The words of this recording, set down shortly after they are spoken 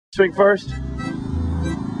Swing first. You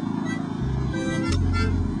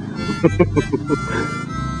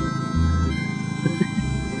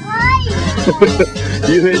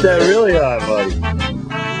hit that really high, buddy.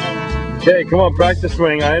 Okay, come on, practice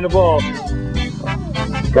swing. Eye on the ball.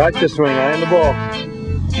 Practice swing. Eye on the ball.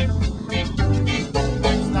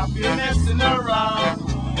 Stop your messing around.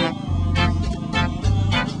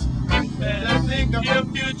 Better think of your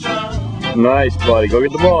future. Nice, buddy. Go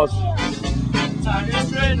get the balls. Time is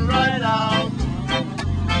straighten right out.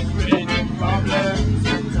 Creating problems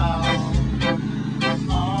in town.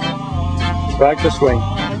 Practice swing.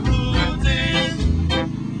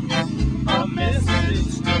 A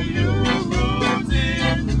message to you,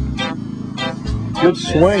 routine. Good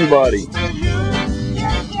swing, buddy.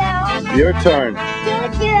 Your turn.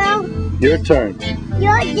 Your turn.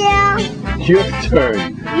 Your turn.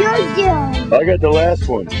 I got the last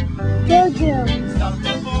one. Stop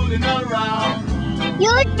your fooling around.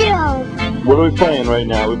 What are we playing right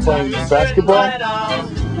now? We're playing basketball?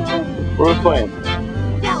 What are we playing?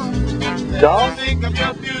 Golf? Think of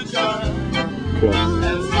your future. Okay.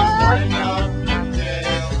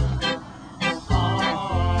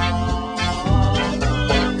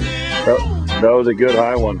 That was a good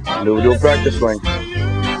high one. We'll do a practice swing.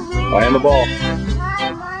 Eye on the ball.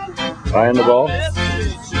 Eye on the ball.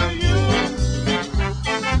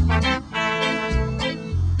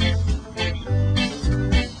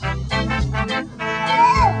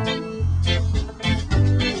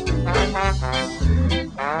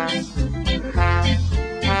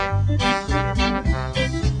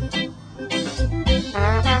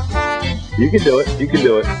 You can do it. You can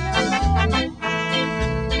do it.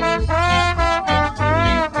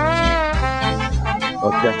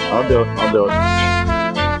 Okay, I'll do it. I'll do it.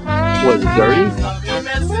 What, is it dirty?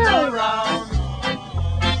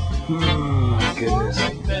 Goodness.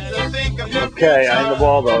 Okay, eye on the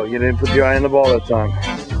ball though. You didn't put your eye on the ball that time.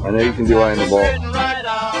 I know you can do eye on the ball.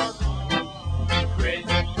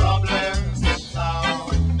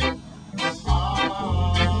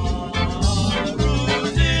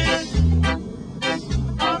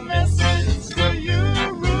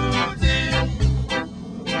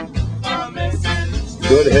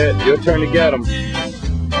 Good hit. Your turn to get him.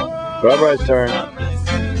 Bye-bye's turn.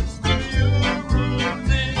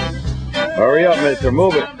 Hurry up, mister.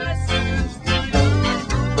 Move it.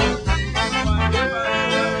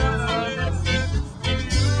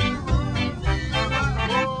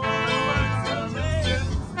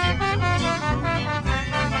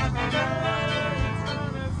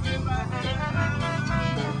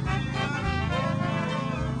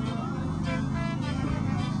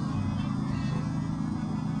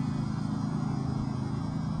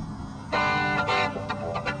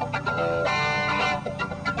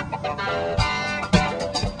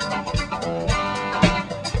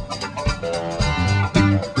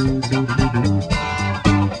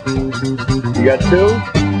 You got two?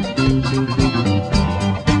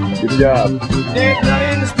 Good job.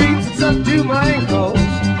 They're in the streets, it's up to my ankles.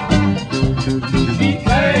 Feet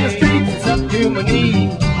flat in the streets, it's up to my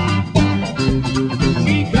knees.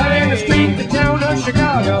 Feet flat in the streets, the town of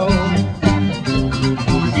Chicago.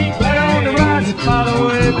 Feet flat on the rise and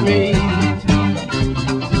following me.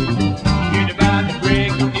 You're about to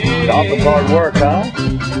break again. Golf is hard work, huh?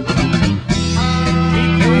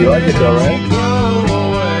 You like it though, right?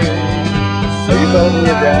 Are you better than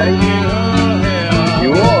your daddy?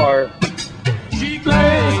 You are. She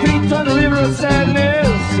plays the streets on the river of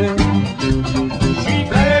sadness. She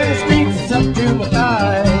plays the streets, it's up to my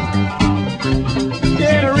thigh.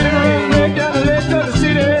 Yeah, the river is red down the left of the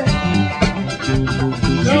city.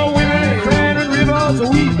 No women are crying and rivers are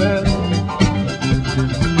weeping.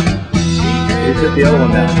 You hit the other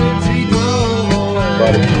one now.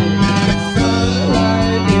 Buddy.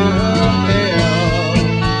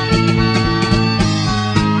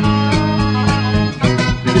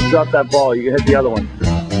 Drop that ball, you can hit the other one.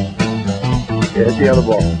 Yeah, hit the other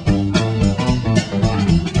ball.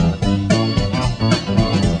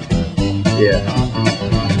 Yeah.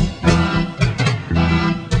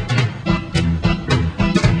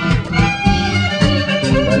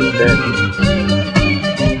 That's it.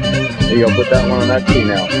 There you go, put that one on that tee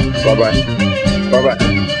now. Bye-bye. Bye-bye.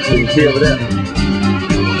 There's a tee over there.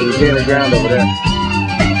 There's a tee on the ground over there.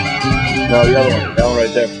 No, the other one. That one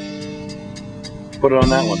right there. Put it on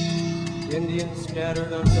that one. Indians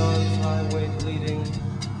scattered on Dawn's highway bleeding.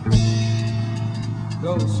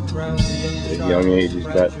 Ghosts round the At young age, he's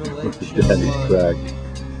got his daddy's cracked.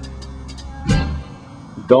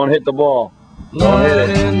 Don't hit the ball. Blood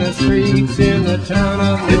in the streets in the town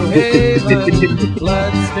of New Haven.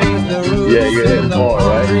 Blood stains the roofs Yeah, you hit in the hard, palm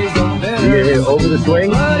right? trees of You Venice. get hit over the swing?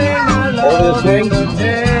 Blood in my Over the love swing? in the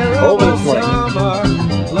terrible Over the swing. summer.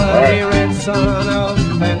 Bloody All right. red sun of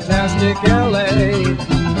fantastic LA.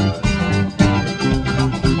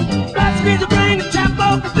 Blood screens the brain to chop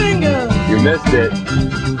off the finger. You missed it.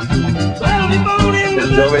 Bloody bone in the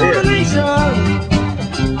It's over here. nation.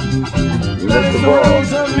 You missed the ball.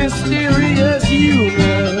 Of mysterious human